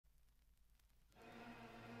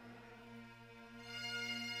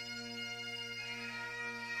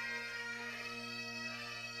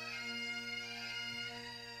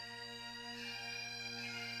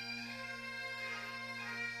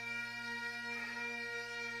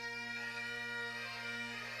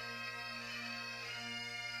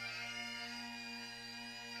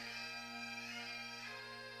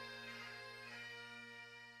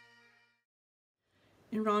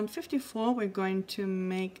In round 54 we're going to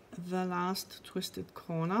make the last twisted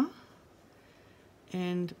corner,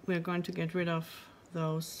 and we're going to get rid of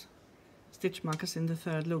those stitch markers in the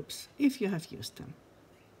third loops if you have used them.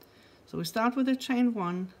 So we start with a chain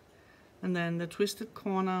 1 and then the twisted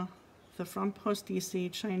corner, the front post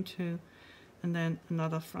DC, chain 2, and then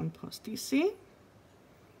another front post DC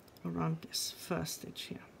around this first stitch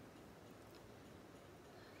here.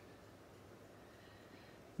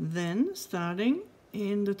 Then starting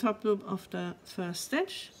in the top loop of the first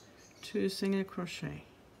stitch, 2 single crochet,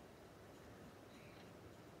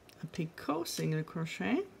 a picot single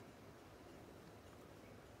crochet,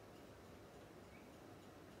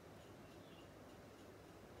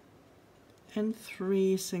 and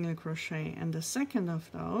 3 single crochet, and the second of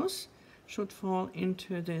those should fall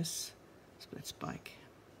into this split spike.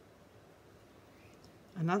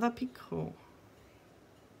 Another picot,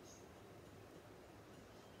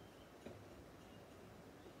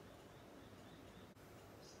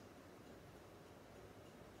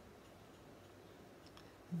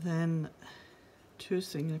 then 2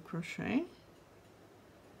 single crochet,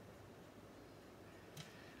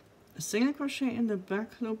 a single crochet in the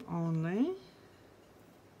back loop only,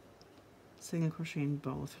 single crochet in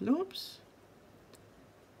both loops,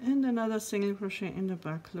 and another single crochet in the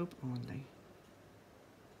back loop only,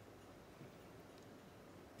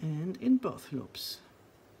 and in both loops.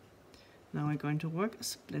 Now we're going to work a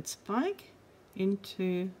split spike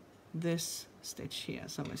into this stitch here.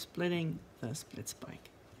 So we're splitting the split spike.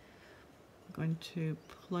 I'm going to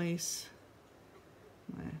place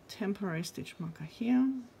my temporary stitch marker here.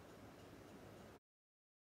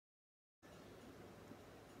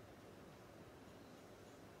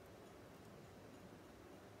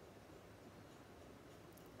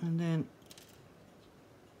 And then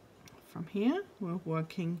from here we're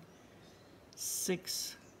working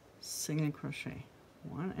 6 single crochet.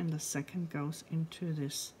 1, and the second goes into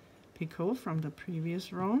this picot from the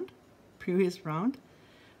previous round.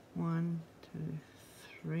 1, 2,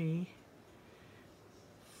 3,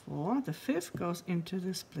 4. The 5th goes into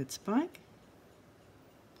the split spike,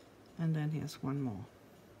 and then here's one more.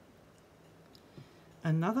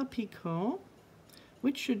 Another picot,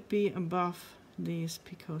 which should be above these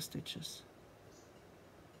picot stitches.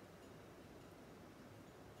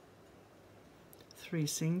 3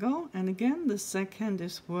 single, and again the second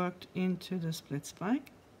is worked into the split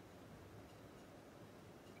spike,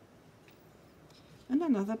 and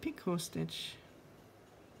another picot stitch.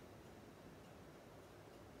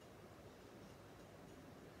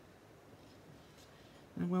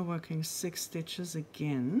 And we're working 6 stitches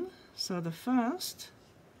again. So the first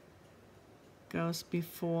goes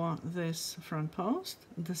before this front post,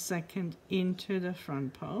 the second into the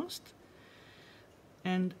front post,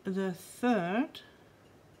 and the third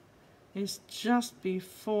is just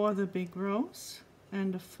before the big rows,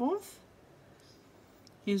 and the 4th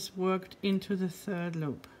is worked into the 3rd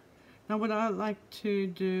loop. Now what I like to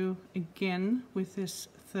do again with this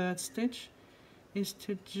 3rd stitch is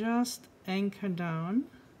to just anchor down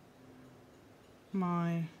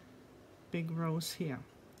my big rows here,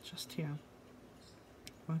 just here.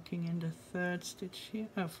 Working in the 3rd stitch here,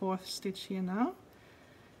 4th stitch here now.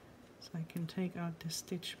 So I can take out the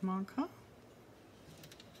stitch marker.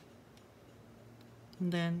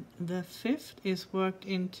 And then the 5th is worked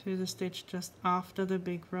into the stitch just after the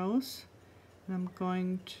big rows. And I'm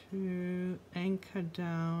going to anchor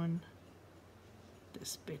down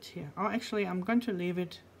this bit here. Oh, actually, I'm going to leave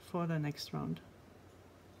it for the next round.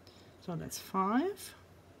 So that's 5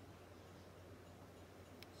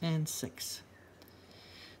 and 6.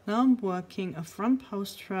 Now I'm working a front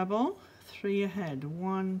post treble, 3 ahead,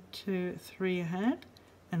 1, 2, 3 ahead,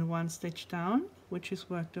 and 1 stitch down, which is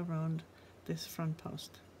worked around this front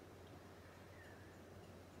post.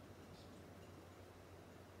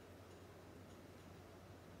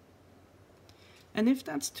 And if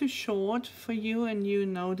that's too short for you and you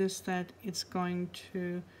notice that it's going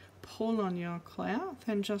to pull on your clair,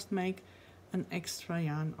 then just make an extra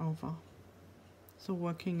yarn over. So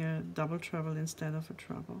working a double treble instead of a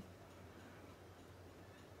treble.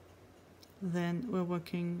 Then we're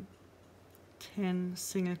working 10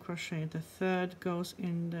 single crochet. The 3rd goes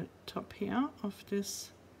in the top here of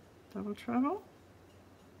this double treble,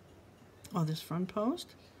 or this front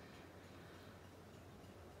post.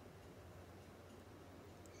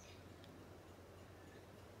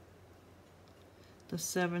 The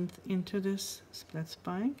 7th into this split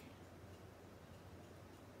spike.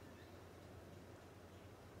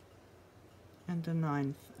 And the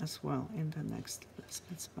 9th as well in the next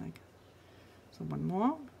split spike. So one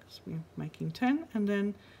more, because we're making 10, and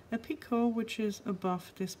then a picot which is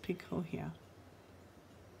above this picot here.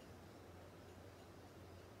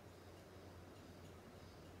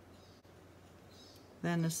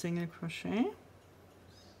 then a single crochet,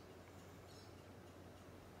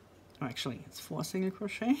 or actually it's 4 single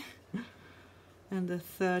crochet, and the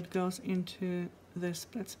third goes into the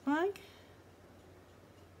split spike,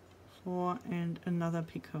 4 and another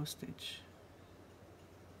picot stitch.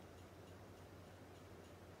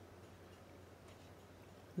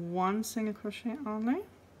 One single crochet only,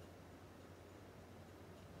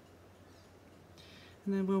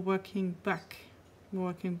 and then we're working back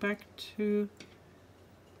to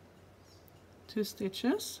 2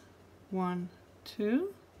 stitches, 1,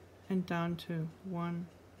 2, and down to 1,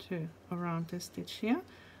 2 around this stitch here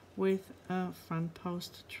with a front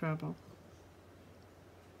post treble.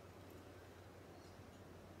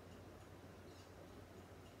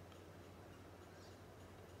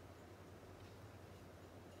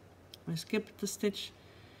 We skip the stitch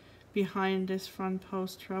behind this front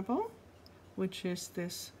post treble, which is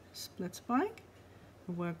this split spike.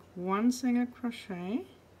 We work 1 single crochet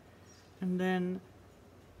and then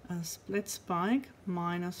a split spike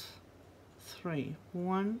minus 3.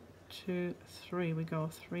 1, 2, 3. We go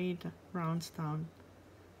 3 rounds down.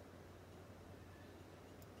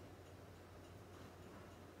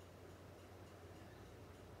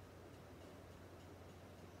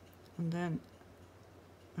 And then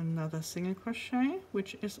another single crochet,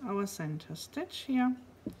 which is our center stitch here,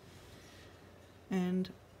 and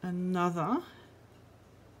another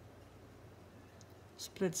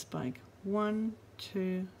split spike, 1,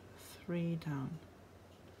 2, 3 down.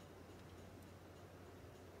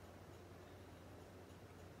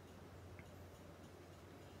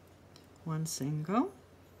 One single.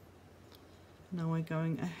 Now we're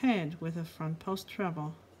going ahead with a front post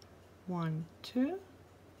treble, 1, 2,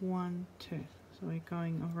 1, 2. So we're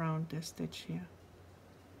going around this stitch here.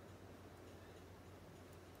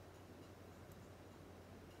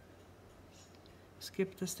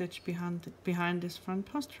 Skip the stitch behind this front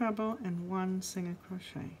post treble and 1 single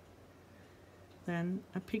crochet. Then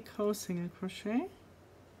a picot single crochet,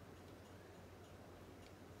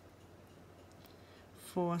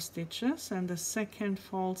 4 stitches, and the second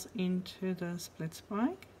falls into the split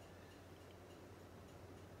spike.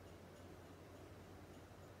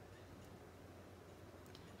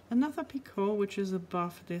 Another picot, which is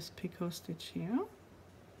above this picot stitch here.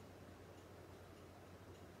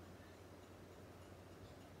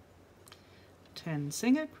 Ten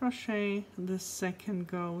single crochet, the second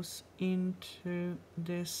goes into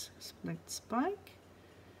this split spike,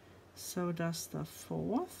 so does the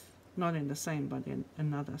fourth, not in the same but in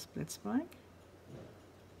another split spike.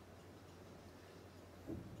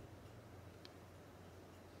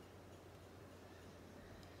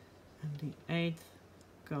 And the 8th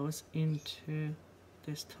goes into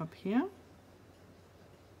this top here.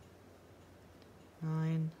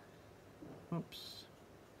 9, oops,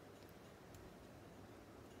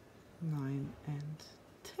 9 and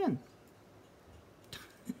 10.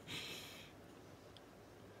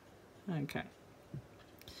 Okay,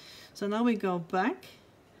 so now we go back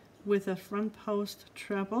with a front post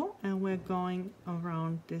treble and we're going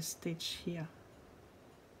around this stitch here.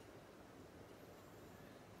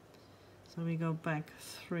 So we go back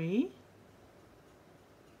 3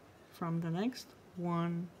 from the next,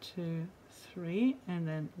 1, 2, 3, and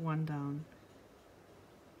then 1 down.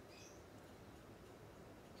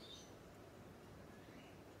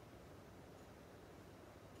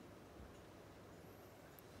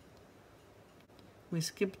 We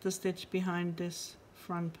skip the stitch behind this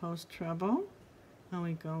front post treble and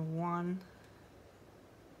we go 1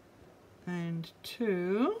 and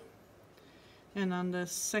 2. And on the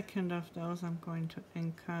second of those, I'm going to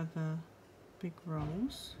anchor the big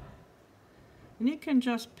rows. And you can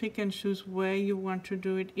just pick and choose where you want to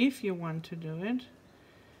do it, if you want to do it.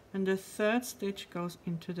 And the third stitch goes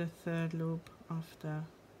into the third loop of the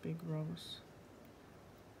big rows.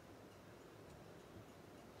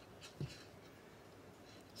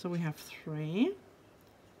 So we have 3.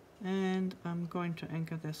 And I'm going to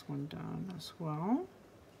anchor this one down as well,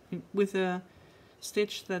 with a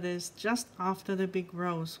stitch that is just after the big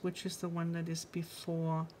rows, which is the one that is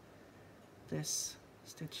before this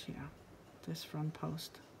stitch here, this front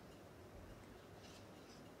post.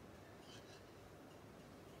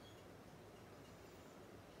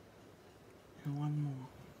 And one more.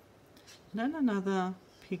 Then another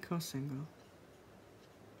picot single.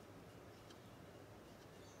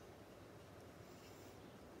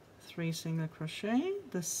 Three single crochet,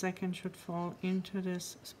 the second should fall into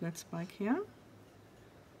this split spike here.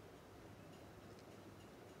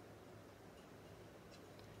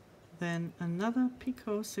 Then another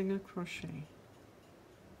picot single crochet.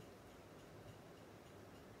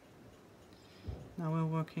 Now we're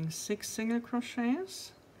working 6 single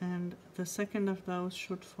crochets, and the second of those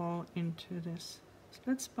should fall into this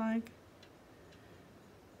split spike.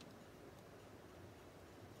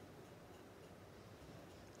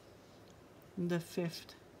 The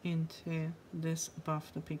 5th into this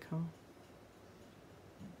above the picot.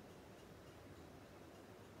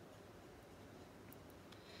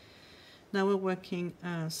 Now we're working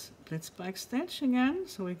a split spike stitch again,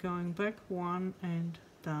 so we're going back 1 and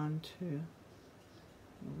down 2.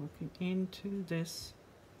 We're working into this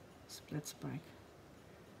split spike.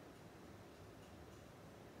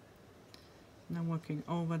 Now working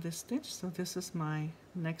over this stitch, so this is my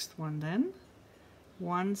next one then.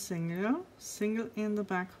 1 single, single in the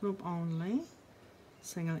back loop only,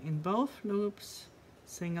 single in both loops,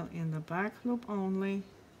 single in the back loop only,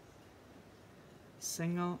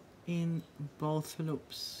 single in both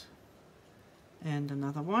loops, and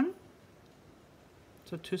another one.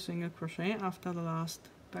 So 2 single crochet after the last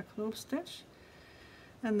back loop stitch,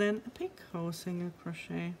 and then a picot single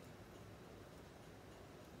crochet,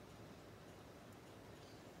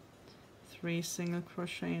 3 single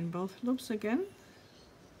crochet in both loops again.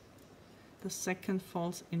 The second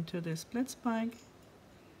falls into the split spike,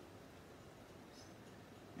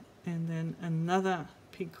 and then another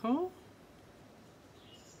picot,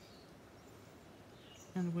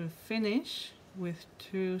 and we'll finish with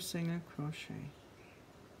 2 single crochet.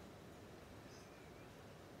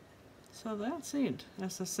 So that's it.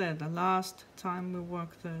 As I said, the last time we work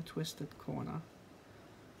the twisted corner.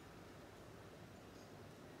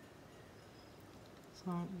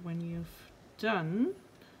 So when you've done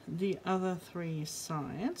the other 3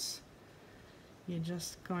 sides, you're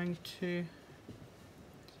just going to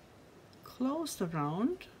close the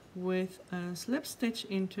round with a slip stitch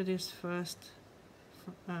into this first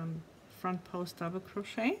front post double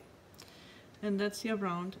crochet, and that's your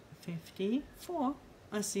round 54.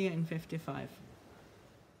 I'll see you in 55.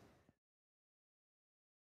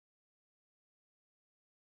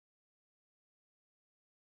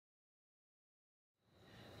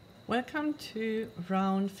 Welcome to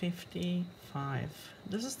round 55.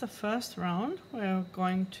 This is the first round. We're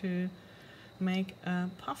going to make a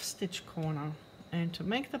puff stitch corner, and to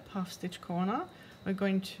make the puff stitch corner we're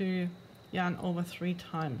going to yarn over 3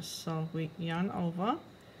 times. So we yarn over,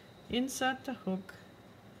 insert the hook,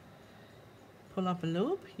 pull up a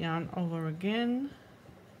loop, yarn over again,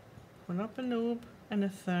 pull up a loop, and a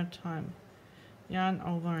 3rd time yarn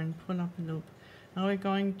over and pull up a loop. Now we're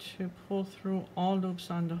going to pull through all loops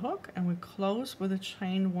on the hook, and we close with a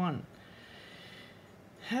chain 1.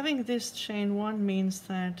 Having this chain 1 means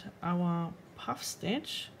that our puff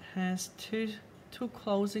stitch has two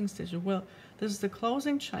closing stitches. Well, this is the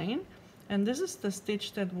closing chain, and this is the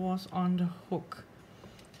stitch that was on the hook.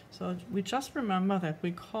 So we just remember that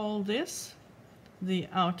we call this the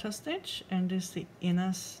outer stitch and this the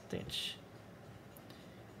inner stitch,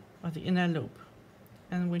 or the inner loop.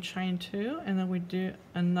 And we chain 2, and then we do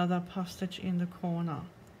another puff stitch in the corner.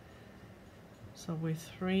 So with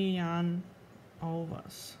 3 yarn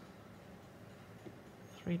overs.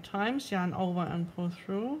 3 times yarn over and pull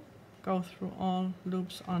through, go through all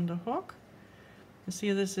loops on the hook. You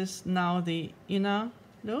see this is now the inner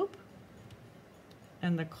loop,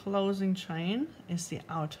 and the closing chain is the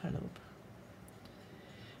outer loop.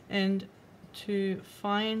 And to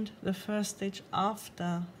find the first stitch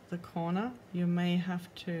after the corner, you may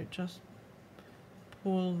have to just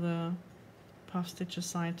pull the puff stitch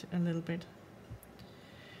aside a little bit.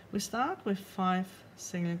 We start with 5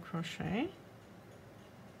 single crochet,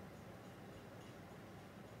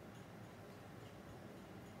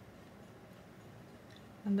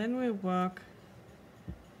 and then we work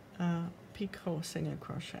a picot single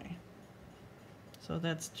crochet. So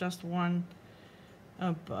that's just one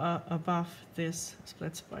above this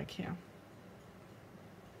split spike here.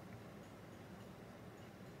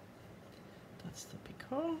 That's the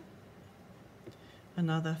picot.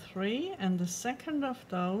 Another 3, and the second of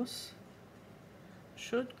those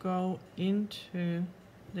should go into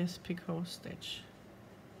this picot stitch.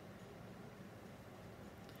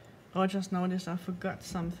 Oh, I just noticed I forgot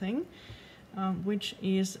something, which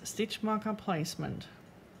is stitch marker placement.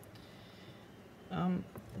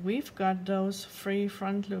 We've got those 3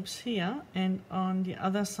 front loops here and on the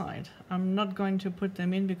other side. I'm not going to put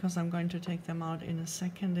them in because I'm going to take them out in a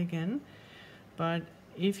second again. But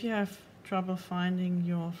if you have trouble finding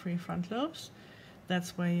your 3 front loops,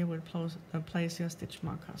 that's where you would place your stitch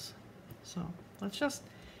markers. So let's just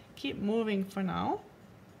keep moving for now.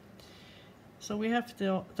 So we have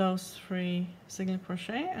those 3 single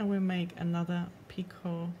crochet, and we make another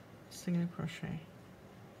picot single crochet.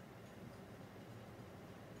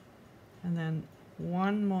 And then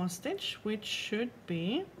one more stitch, which should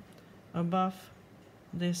be above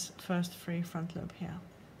this first free front loop here.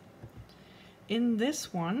 In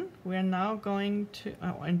this one, we're now going to,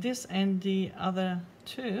 in this and the other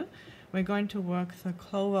two, we're going to work the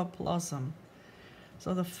clover blossom.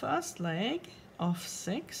 So the first leg of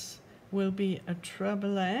 6 will be a treble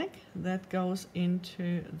leg that goes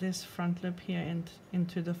into this front loop here and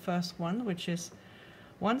into the first one, which is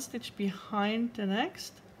 1 stitch behind the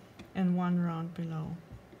next and 1 round below.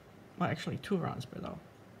 Well, actually 2 rounds below.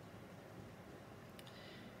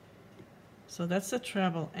 So that's the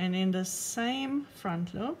treble, and in the same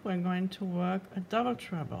front loop we're going to work a double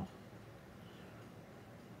treble.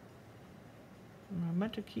 Remember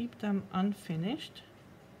to keep them unfinished.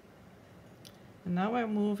 And now we're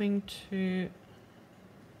moving to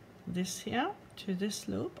this here, to this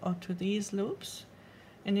loop, or to these loops,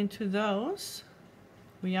 and into those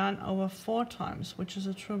we yarn over 4 times, which is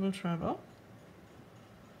a triple treble,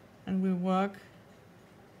 and we work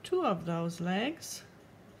 2 of those legs,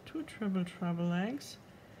 2 triple treble legs,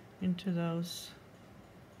 into those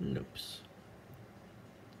loops.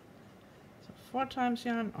 So 4 times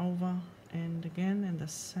yarn over, and again in the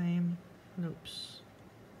same loops.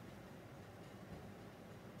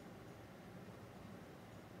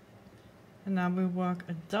 And now we work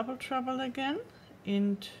a double treble again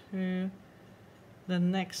into the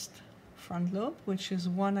next front loop, which is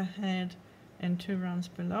 1 ahead and 2 rounds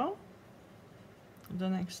below the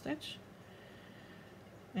next stitch.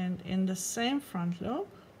 And in the same front loop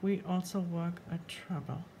we also work a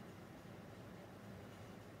treble.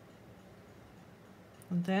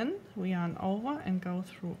 And then we yarn over and go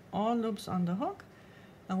through all loops on the hook,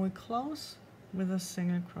 and we close with a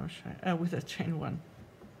single crochet, with a chain 1.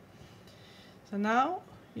 So now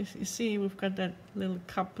you see we've got that little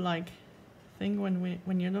cup-like thing.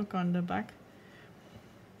 When you look on the back,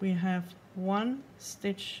 we have 1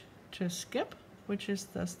 stitch to skip, which is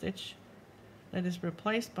the stitch that is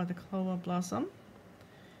replaced by the clover blossom,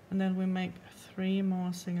 and then we make 3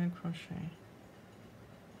 more single crochet.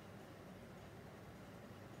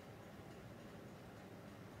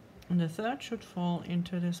 And the third should fall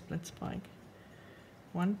into the split spike.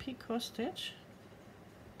 1 picot stitch,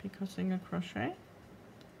 picot single crochet,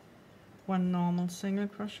 1 normal single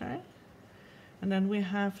crochet, and then we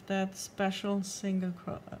have that special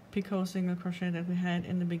picot single crochet that we had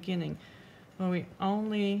in the beginning, where we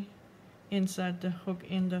only insert the hook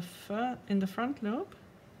in the front loop.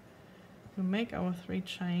 We make our 3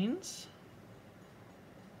 chains,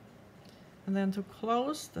 and then to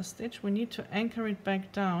close the stitch we need to anchor it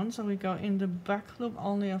back down, so we go in the back loop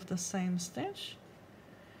only of the same stitch,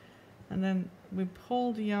 and then we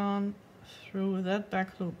pull the yarn through that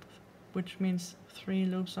back loop, which means 3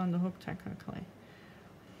 loops on the hook technically.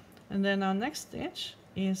 And then our next stitch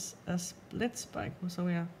is a split spike, so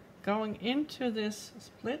we are going into this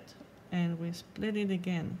split and we split it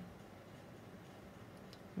again.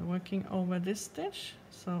 We're working over this stitch,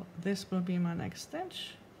 so this will be my next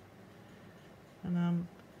stitch, and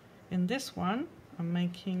in this one I'm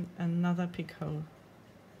making another picot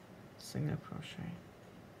single crochet.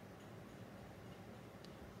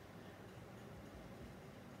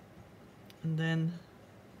 And then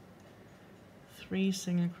 3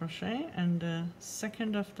 single crochet, and the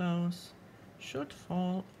second of those should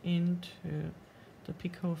fall into the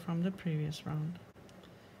picot from the previous round.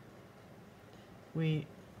 We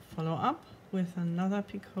follow up with another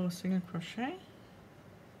picot single crochet,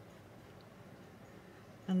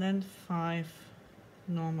 and then 5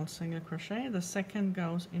 normal single crochet. The second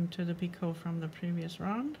goes into the picot from the previous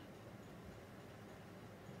round.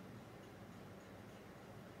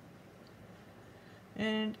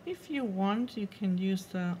 And if you want, you can use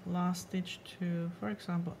the last stitch to, for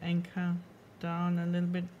example, anchor down a little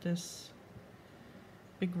bit this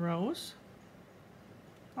big rose,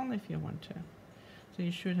 only if you want to. So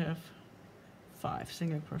you should have 5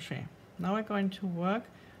 single crochet. Now we're going to work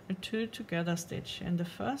a 2 together stitch, and the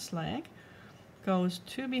first leg goes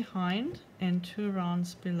 2 behind and 2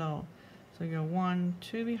 rounds below. So you go 1,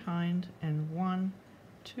 2 behind, and 1,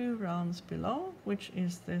 2 rounds below, which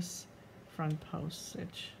is this front post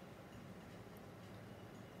stitch.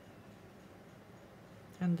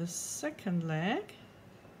 And the second leg,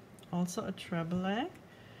 also a treble leg,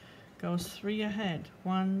 goes 3 ahead,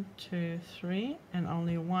 1, 2, 3, and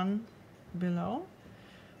only 1 below,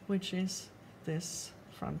 which is this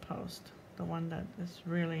front post, the one that is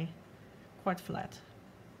really quite flat.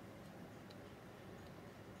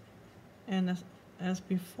 And as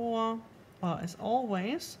before, or as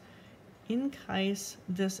always, in case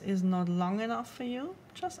this is not long enough for you,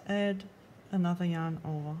 just add another yarn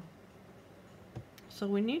over. So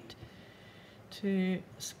we need to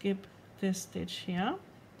skip this stitch here,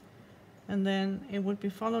 and then it would be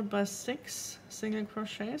followed by 6 single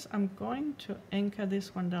crochets. I'm going to anchor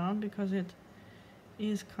this one down because it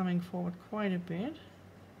is coming forward quite a bit.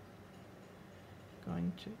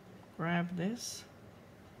 Going to grab this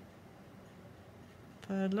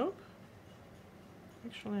third loop.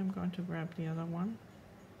 Actually, I'm going to grab the other one,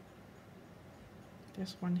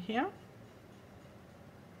 this one here.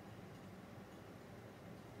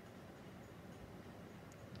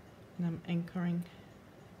 And I'm anchoring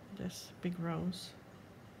this big rose.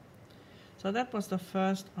 So that was the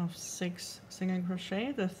first of 6 single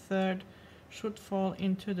crochet. The third should fall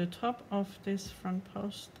into the top of this front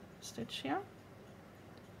post stitch here.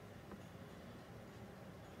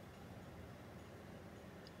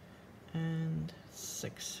 And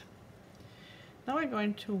 6. Now we're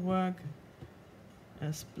going to work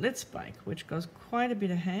a split spike, which goes quite a bit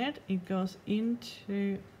ahead. It goes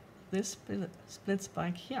into this split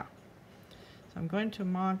spike here. So I'm going to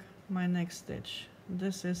mark my next stitch.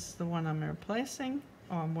 This is the one I'm replacing,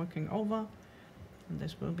 or I'm working over, and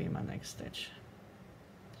this will be my next stitch.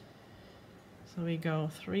 So we go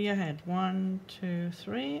 3 ahead, 1, 2,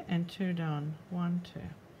 3, and 2 down, 1, 2.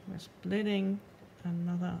 We're splitting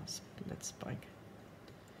another split spike.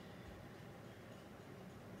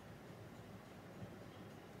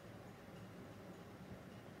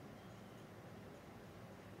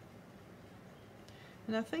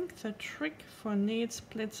 And I think the trick for neat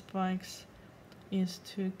split spikes is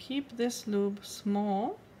to keep this loop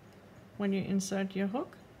small when you insert your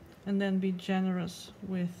hook, and then be generous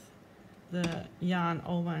with the yarn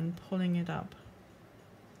over and pulling it up.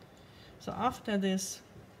 So after this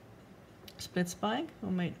split spike,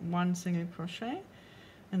 we'll make 1 single crochet,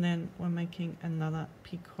 and then we're making another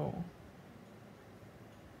picot.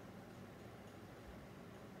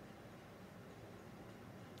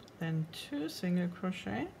 Then 2 single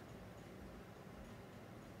crochet,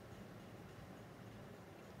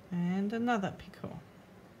 and another picot.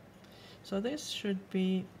 So this should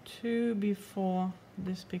be 2 before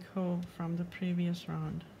this picot from the previous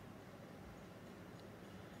round.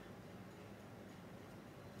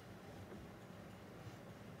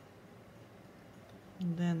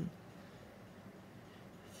 And then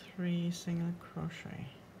 3 single crochet.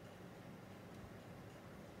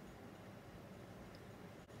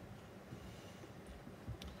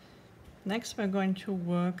 Next we're going to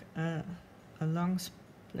work a long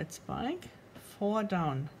split spike, 4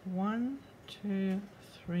 down, 1, 2,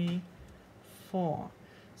 3, 4.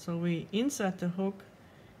 So we insert the hook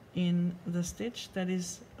in the stitch that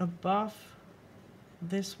is above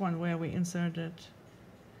this one where we inserted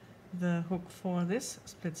the hook for this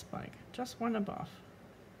split spike, just one above.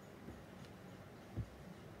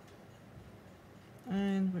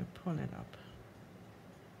 And we pull it up.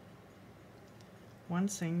 1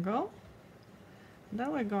 single.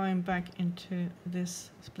 Then we're going back into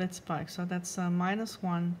this split spike, so that's a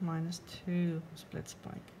 -1, -2 split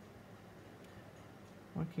spike.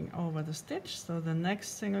 Working over the stitch, so the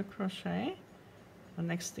next single crochet, the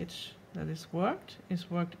next stitch that is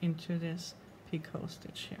worked into this picot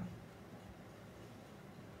stitch here.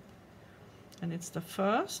 And it's the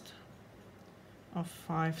first of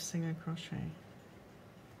 5 single crochet.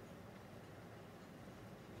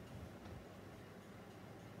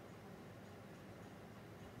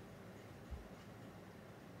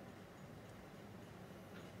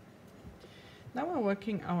 Now we're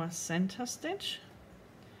working our center stitch,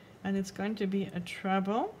 and it's going to be a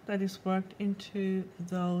treble that is worked into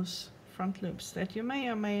those front loops that you may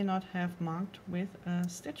or may not have marked with a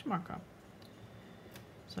stitch marker.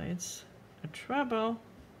 So it's a treble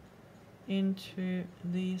into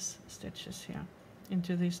these stitches here,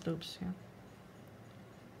 into these loops here.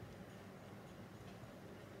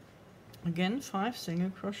 Again, 5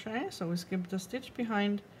 single crochet, so we skip the stitch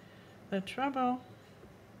behind the treble.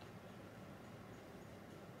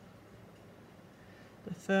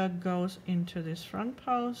 The third goes into this front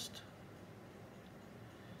post,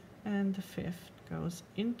 and the 5th goes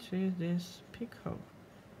into this picot.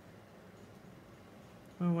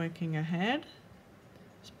 We're working ahead,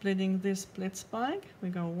 splitting this split spike. We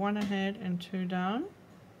go 1 ahead and 2 down.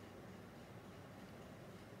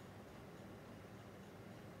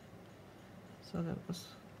 So that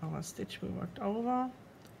was our stitch we worked over.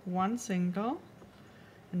 1 single,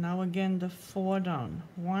 and now again the 4 down.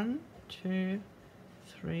 1, 2,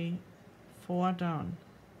 3, 4 down.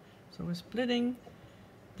 So we're splitting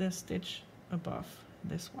the stitch above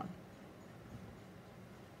this one.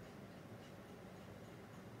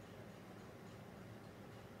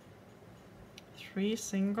 Three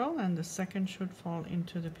single, and the second should fall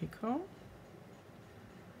into the picot.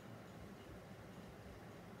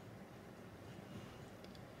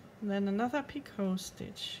 And then another picot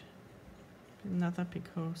stitch, another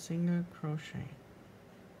picot single crochet,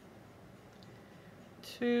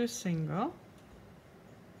 2 single,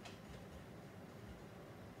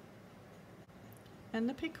 and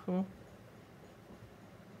the picot,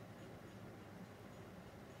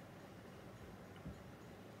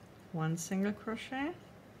 1 single crochet,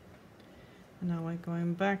 and now we're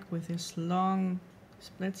going back with this long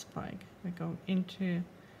split spike. We're going into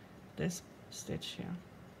this stitch here.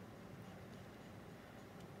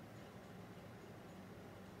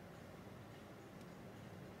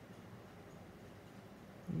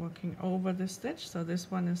 Working over the stitch, so this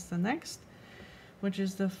one is the next, which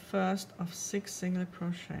is the first of 6 single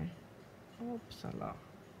crochet. Oopsala.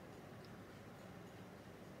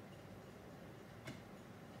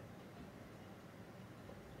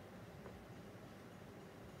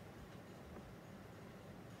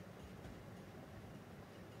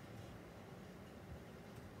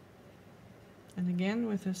 And again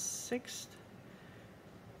with the 6th,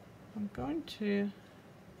 I'm going to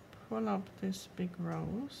pull up this big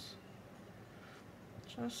rose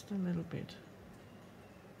just a little bit.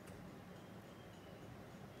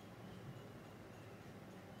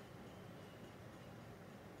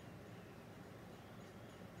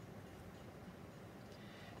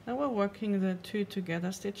 Now we're working the 2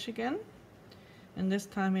 together stitch again, and this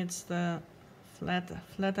time it's the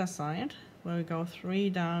flatter side where we go 3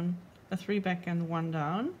 down, 3 back and 1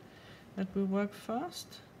 down that we work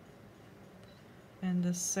first. And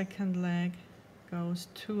the second leg goes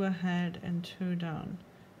 2 ahead and 2 down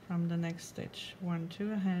from the next stitch. 1,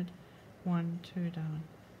 2 ahead, 1, 2 down.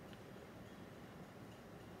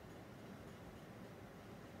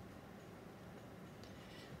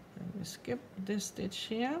 Then we skip this stitch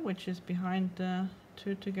here, which is behind the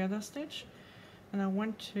 2 together stitch, and I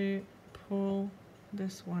want to pull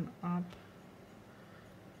this one up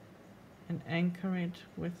and anchor it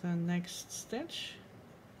with the next stitch.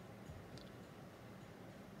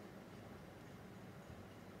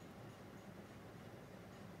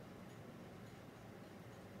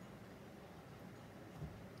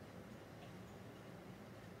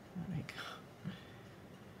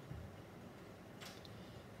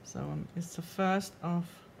 So it's the first of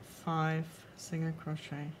 5 single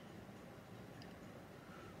crochet.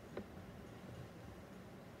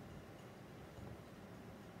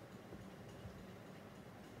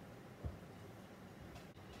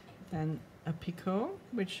 Then a picot,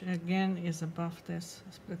 which again is above this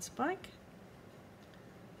split spike.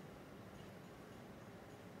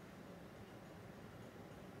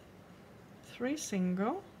 Three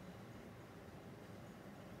single.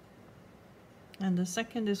 And the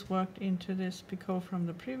second is worked into this picot from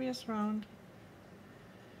the previous round.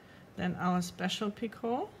 Then our special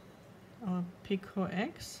picot, our picot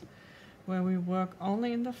X, where we work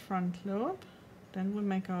only in the front loop. Then we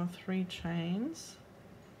make our 3 chains.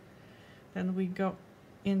 Then we go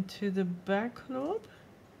into the back loop.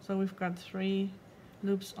 So we've got 3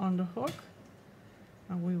 loops on the hook.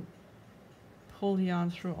 And we pull yarn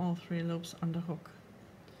through all 3 loops on the hook.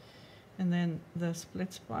 And then the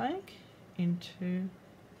split spike into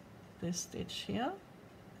this stitch here.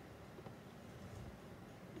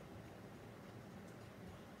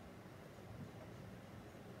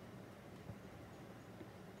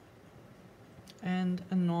 And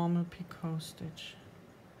a normal picot stitch.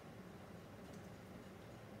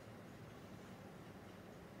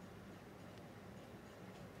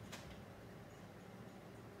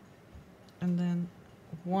 And then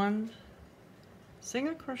 1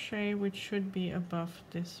 single crochet, which should be above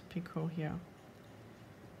this picot here.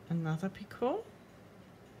 Another picot.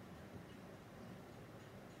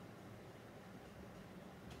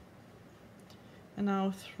 And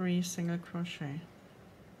now 3 single crochet.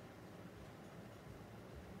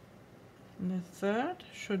 And the third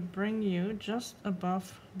should bring you just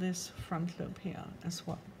above this front loop here as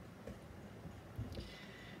well.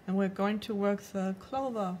 And we're going to work the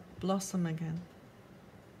clover blossom again.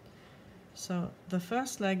 So the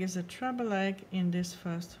first leg is a treble leg in this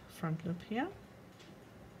first front loop here.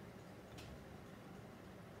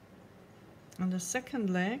 And the second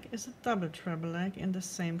leg is a double treble leg in the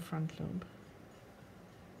same front loop.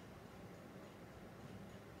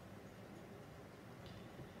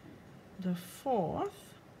 The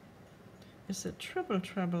fourth is a triple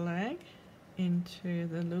treble leg into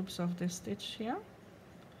the loops of this stitch here,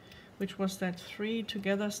 which was that 3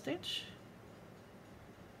 together stitch.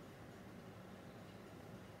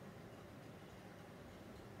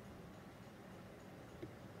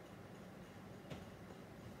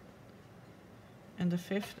 And the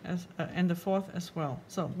fifth as and the fourth as well.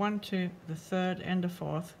 So 1, 2, the third and the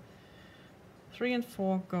fourth 3 and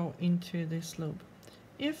 4 go into this loop.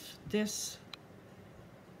 If this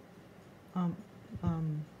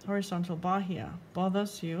horizontal bar here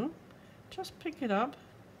bothers you, just pick it up,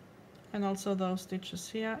 and also those stitches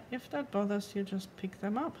here, if that bothers you, just pick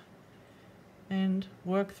them up and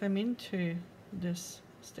work them into this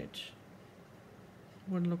stitch.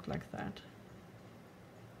 Would look like that.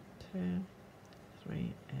 2,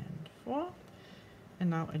 3 and 4, and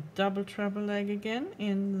now a double treble leg again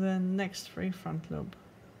in the next 3 front loop,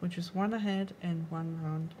 which is 1 ahead and 1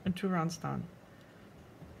 round and 2 rounds down.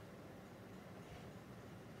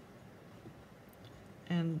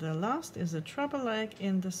 And the last is a treble leg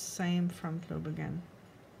in the same front loop again.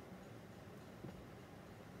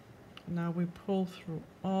 Now we pull through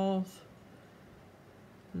all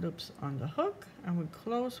loops on the hook, and we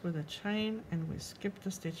close with a chain, and we skip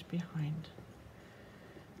the stitch behind.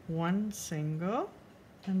 1 single,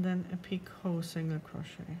 and then a picot single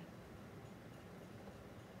crochet.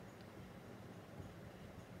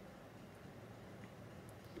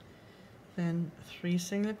 Then 3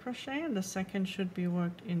 single crochet, and the second should be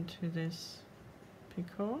worked into this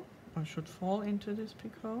picot, or should fall into this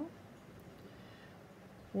picot.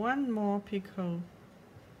 1 more picot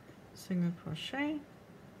single crochet,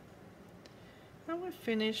 and we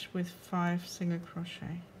finish with 5 single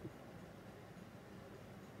crochet.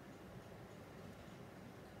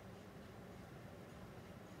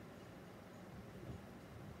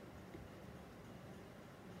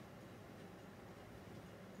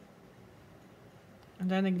 And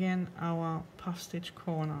then again our puff stitch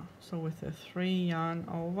corner, so with a 3 yarn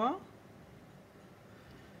over,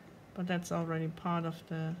 but that's already part of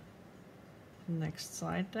the next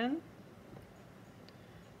side then,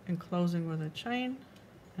 and closing with a chain,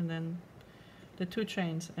 and then the 2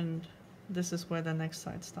 chains, and this is where the next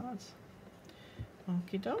side starts.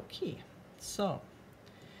 Okie dokie. So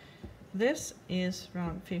this is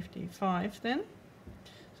round 55 then,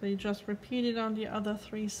 so you just repeat it on the other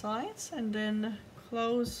 3 sides, and then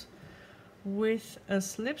close with a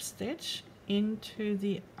slip stitch into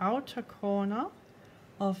the outer corner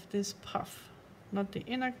of this puff, not the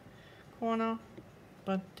inner corner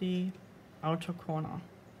but the outer corner,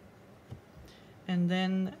 and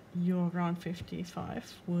then your round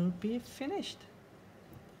 55 will be finished.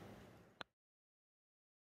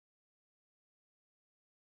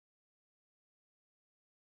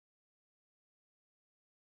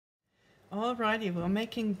 Alrighty, we're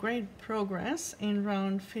making great progress in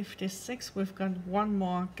round 56. We've got 1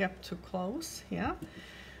 more gap to close here.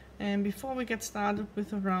 And before we get started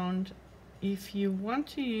with the round, if you want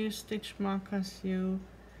to use stitch markers, you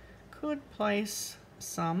could place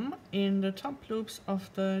some in the top loops of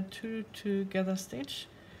the 2 together stitch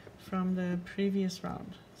from the previous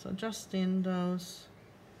round. So just in those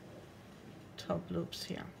top loops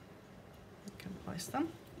here, you can place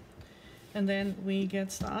them. And then we get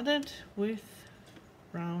started with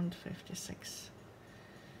round 56.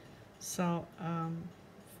 So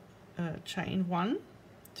chain 1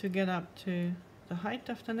 to get up to the height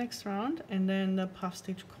of the next round, and then the puff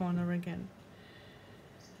stitch corner again.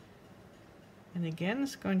 And again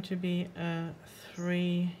it's going to be a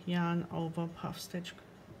 3 yarn over puff stitch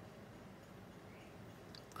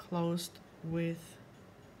closed with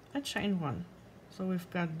a chain 1. So we've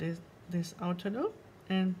got this outer loop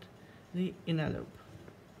and the inner loop,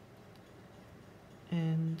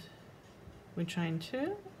 and we chain 2,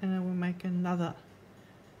 and then we'll make another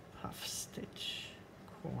puff stitch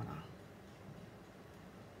corner.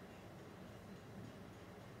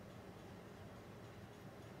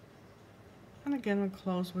 And again we'll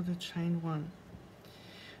close with a chain 1.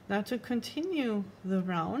 Now to continue the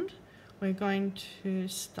round, we're going to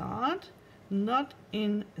start not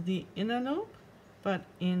in the inner loop but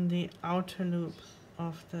in the outer loop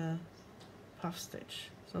of the puff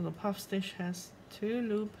stitch. So the puff stitch has 2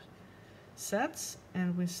 loop sets,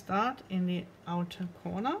 and we start in the outer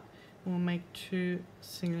corner. We'll make 2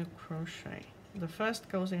 single crochet. The first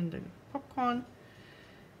goes in the popcorn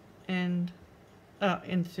and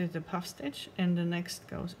into the puff stitch, and the next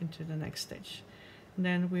goes into the next stitch. And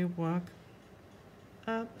then we work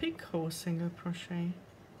a picot single crochet.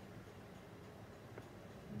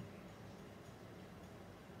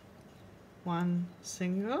 One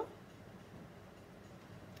single,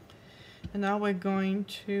 and now we're going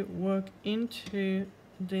to work into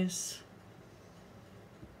this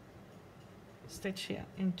stitch here,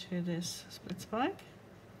 into this split spike.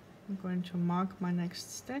 I'm going to mark my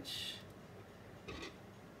next stitch,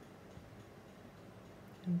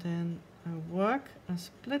 and then I work a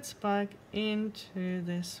split spike into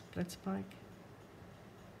this split spike,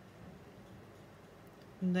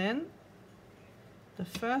 and then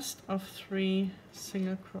the first of 3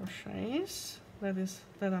 single crochets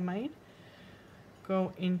that I made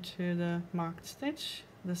go into the marked stitch,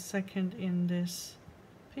 the second in this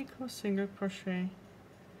picot single crochet,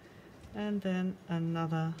 and then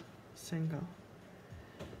another single.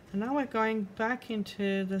 And now we're going back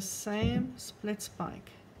into the same split spike,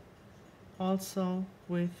 also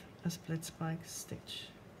with a split spike stitch.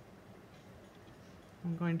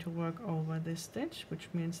 I'm going to work over this stitch, which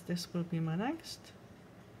means this will be my next.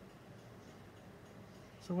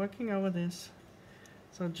 So working over this,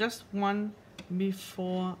 so just one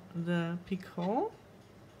before the picot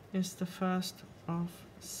is the first of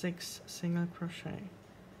 6 single crochet.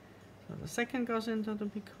 So the second goes into the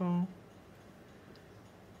picot,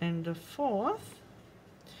 and the fourth.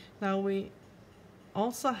 Now we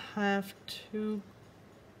also have 2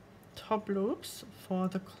 top loops for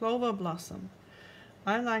the clover blossom.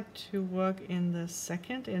 I like to work in the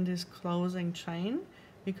second, in this closing chain,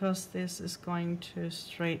 because this is going to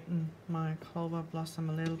straighten my clover blossom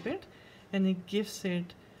a little bit, and it gives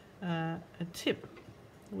it a tip,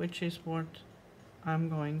 which is what I'm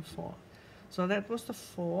going for. So that was the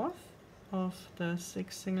fourth of the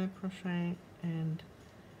 6 single crochet, and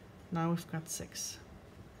now we've got 6.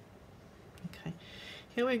 Okay,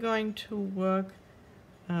 here we're going to work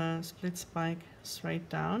a split spike straight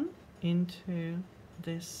down into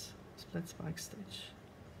this split spike stitch,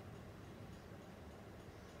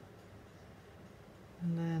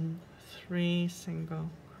 and then 3 single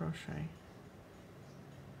crochet.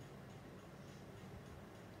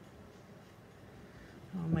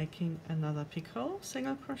 Now making another picot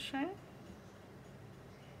single crochet,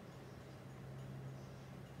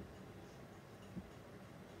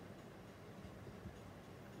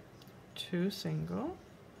 two single,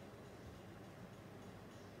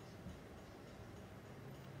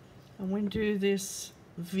 and we do this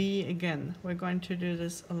V again. We're going to do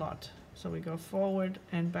this a lot. So we go forward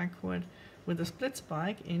and backward with a split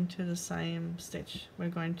spike into the same stitch. We're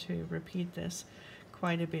going to repeat this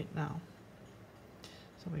quite a bit now.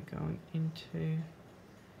 So we're going into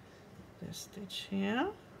this stitch here,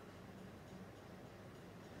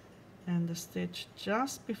 and the stitch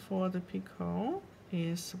just before the picot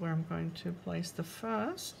is where I'm going to place the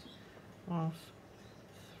first of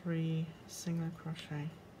 3 single crochet.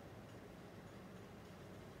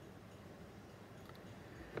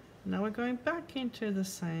 Now we're going back into the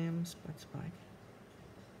same split spike,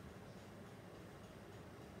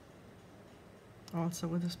 also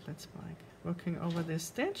with a split spike. Working over this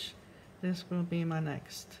stitch, this will be my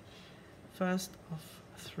next first of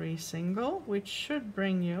 3 single, which should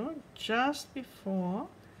bring you just before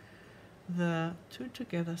the 2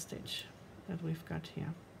 together stitch that we've got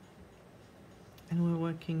here. And we're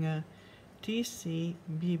working a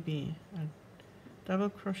DCBB, a double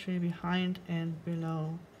crochet behind and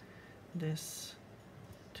below this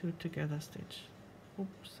 2 together stitch.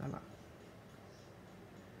 Oopsala.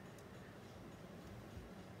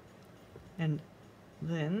 And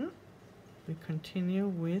then we continue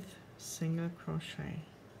with single crochet.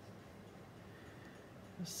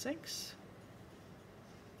 6,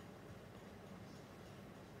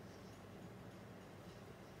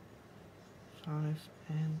 5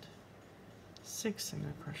 and 6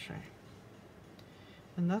 single crochet.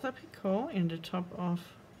 Another picot in the top of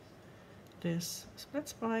this split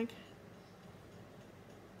spike,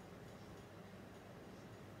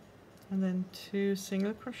 and then 2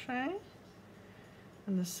 single crochet,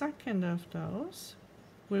 and the second of those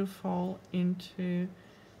will fall into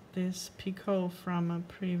this picot from a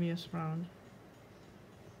previous round.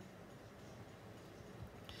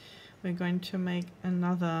 We're going to make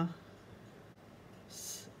another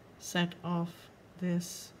set of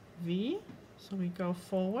this V, so we go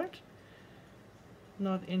forward,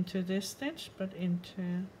 not into this stitch but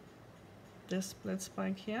into this split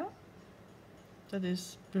spike here that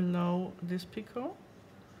is below this picot,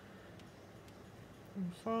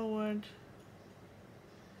 and forward,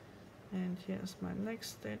 and here's my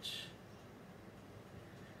next stitch,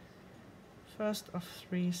 first of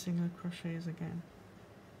 3 single crochets again.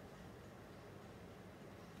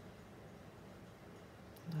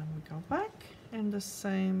 Then we go back in the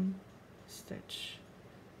same stitch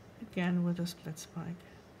again with a split spike,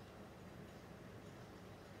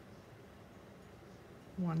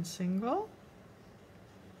 1 single,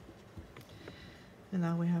 and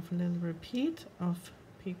now we have a little repeat of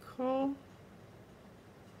picot,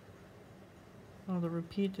 or the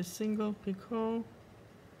repeat is single picot,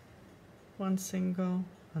 1 single,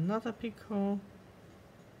 another picot,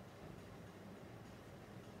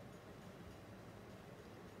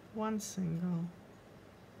 one single,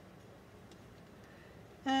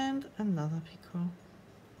 and another picot.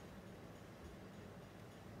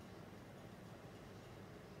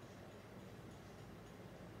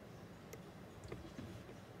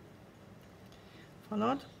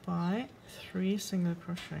 followed by 3 single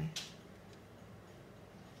crochet.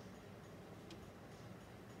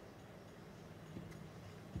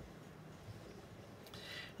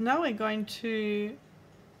 Now we're going to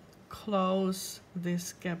close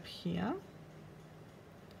this gap here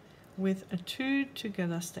with a 2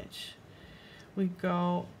 together stitch. We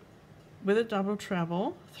go with a double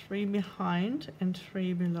treble, 3 behind and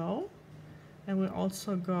 3 below, and we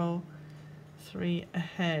also go 3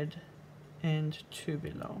 ahead and 2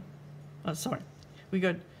 below. Oh, sorry, we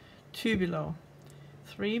got 2 below,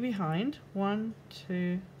 3 behind, 1,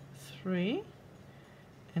 2, 3,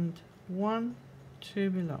 and 1, 2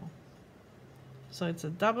 below. So it's a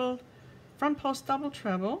double front post double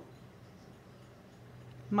treble,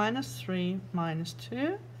 -3,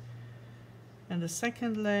 -2, and the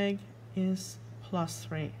second leg is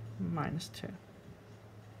 +3, -2.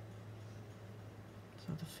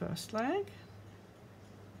 So the first leg,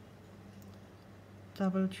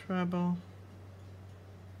 double treble,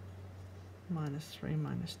 -3,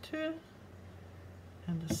 -2,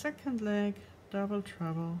 and the second leg, double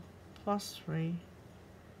treble, +3,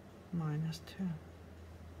 -2.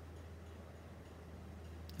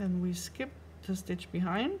 Then we skip the stitch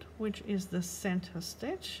behind, which is the center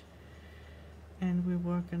stitch, and we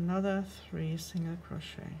work another 3 single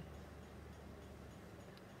crochet.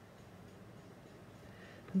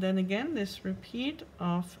 And then again this repeat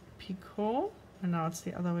of picot, and now it's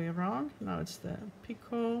the other way around. Now it's the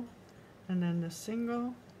picot and then the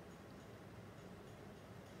single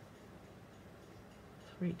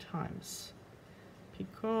 3 times.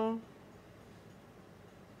 Picot,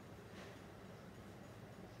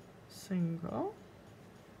 single,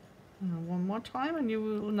 and one more time, and you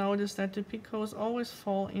will notice that the picots always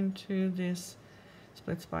fall into these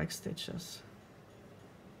split spike stitches.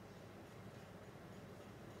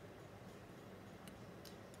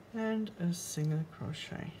 And a single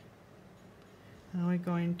crochet. Now we're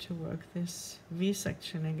going to work this V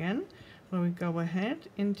section again, where we go ahead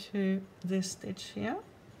into this stitch here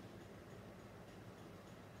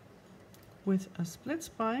with a split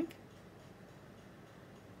spike,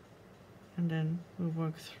 and then we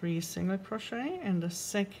work 3 single crochet, and the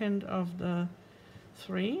second of the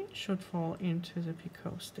 3 should fall into the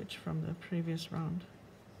picot stitch from the previous round.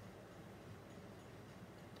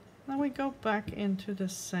 Now we go back into the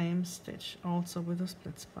same stitch, also with a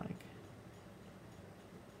split spike.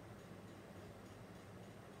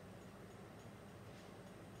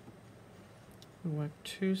 We work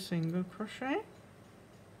 2 single crochet,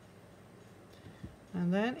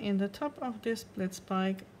 and then in the top of this split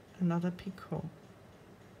spike another picot.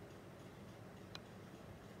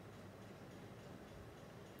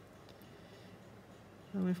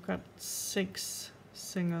 So we've got 6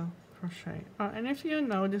 single crochet. And if you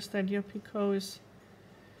notice that your picot is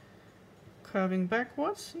curving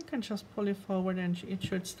backwards, you can just pull it forward and it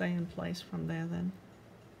should stay in place from there then.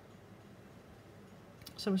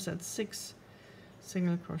 So we said 6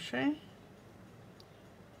 single crochet,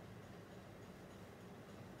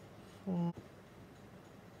 4,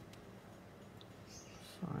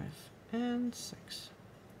 5, and 6.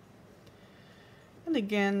 And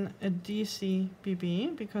again a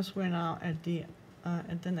DCBB, because we're now at the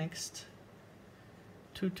next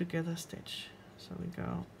 2 together stitch. So we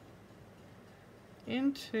go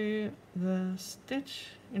into the stitch,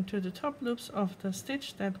 into the top loops of the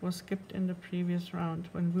stitch that was skipped in the previous round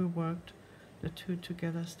when we worked the 2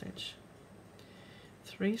 together stitch.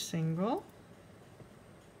 3 single,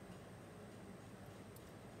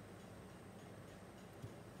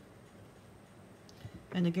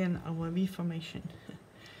 and again our V formation,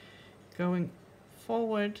 going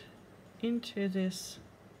forward into this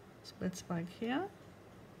split spike here,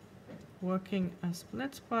 working a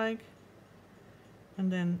split spike,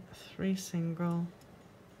 and then 3 single,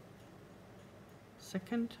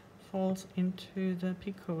 second falls into the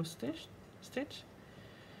picot stitch,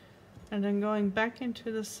 and then going back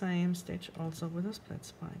into the same stitch also with a split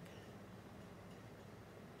spike.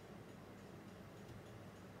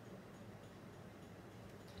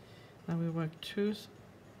 Now we work 2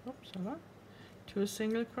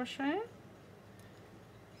 single crochet,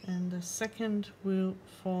 and the second will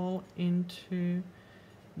fall into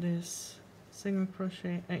this single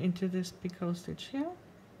crochet, into this picot stitch here,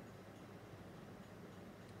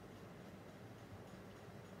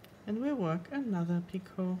 and we work another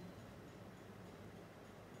picot,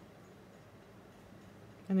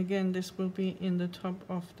 and again this will be in the top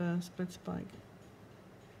of the split spike.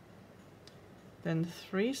 Then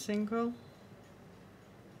 3 single,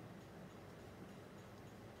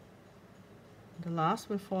 the last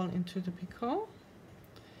will fall into the picot,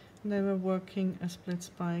 and then we're working a split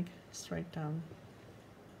spike straight down.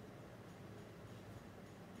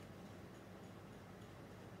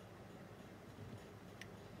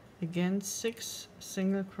 Again, 6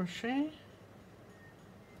 single crochet,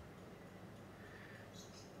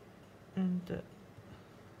 and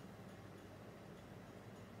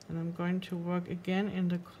I'm going to work again in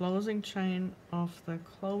the closing chain of the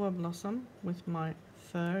clover blossom with my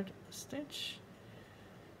 3rd stitch.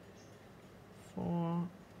 4,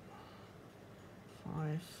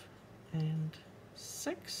 5, and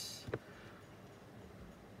 6,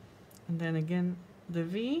 and then again the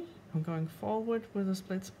V. I'm going forward with a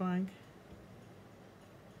split spike,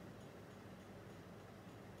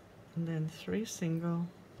 and then 3 single,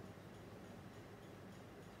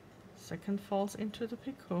 second falls into the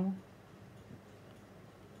picot,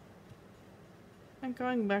 and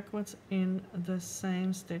going backwards in the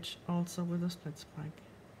same stitch also with a split spike.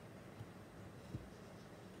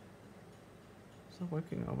 So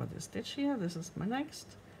working over this stitch here, this is my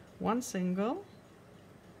next, 1 single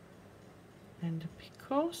and a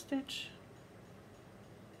picot stitch,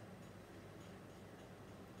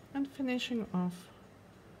 and finishing off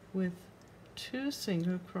with 2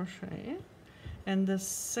 single crochet, and the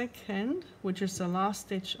second, which is the last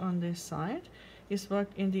stitch on this side, is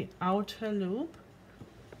worked in the outer loop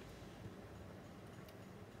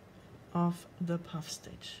of the puff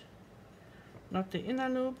stitch, not the inner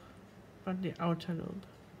loop but the outer loop.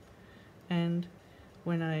 And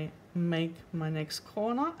when I make my next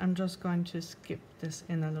corner, I'm just going to skip this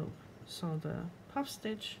inner loop, so the puff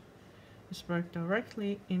stitch is worked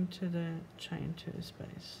directly into the chain 2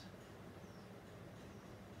 space.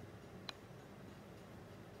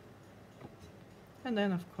 And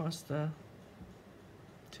then of course the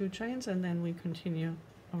 2 chains, and then we continue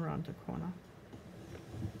around the corner.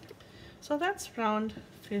 So that's round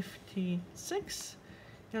 56.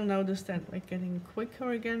 You'll notice that we're getting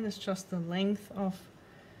quicker again. It's just the length of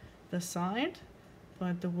the side,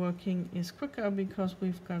 but the working is quicker because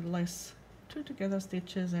we've got less 2 together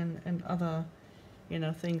stitches and other, you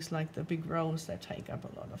know, things like the big rows that take up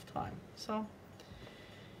a lot of time. So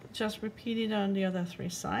just repeat it on the other 3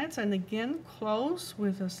 sides, and again close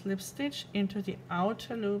with a slip stitch into the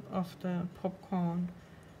outer loop of the popcorn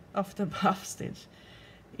of the puff stitch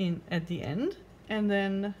in at the end, and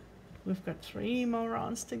then we've got 3 more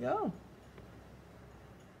rounds to go.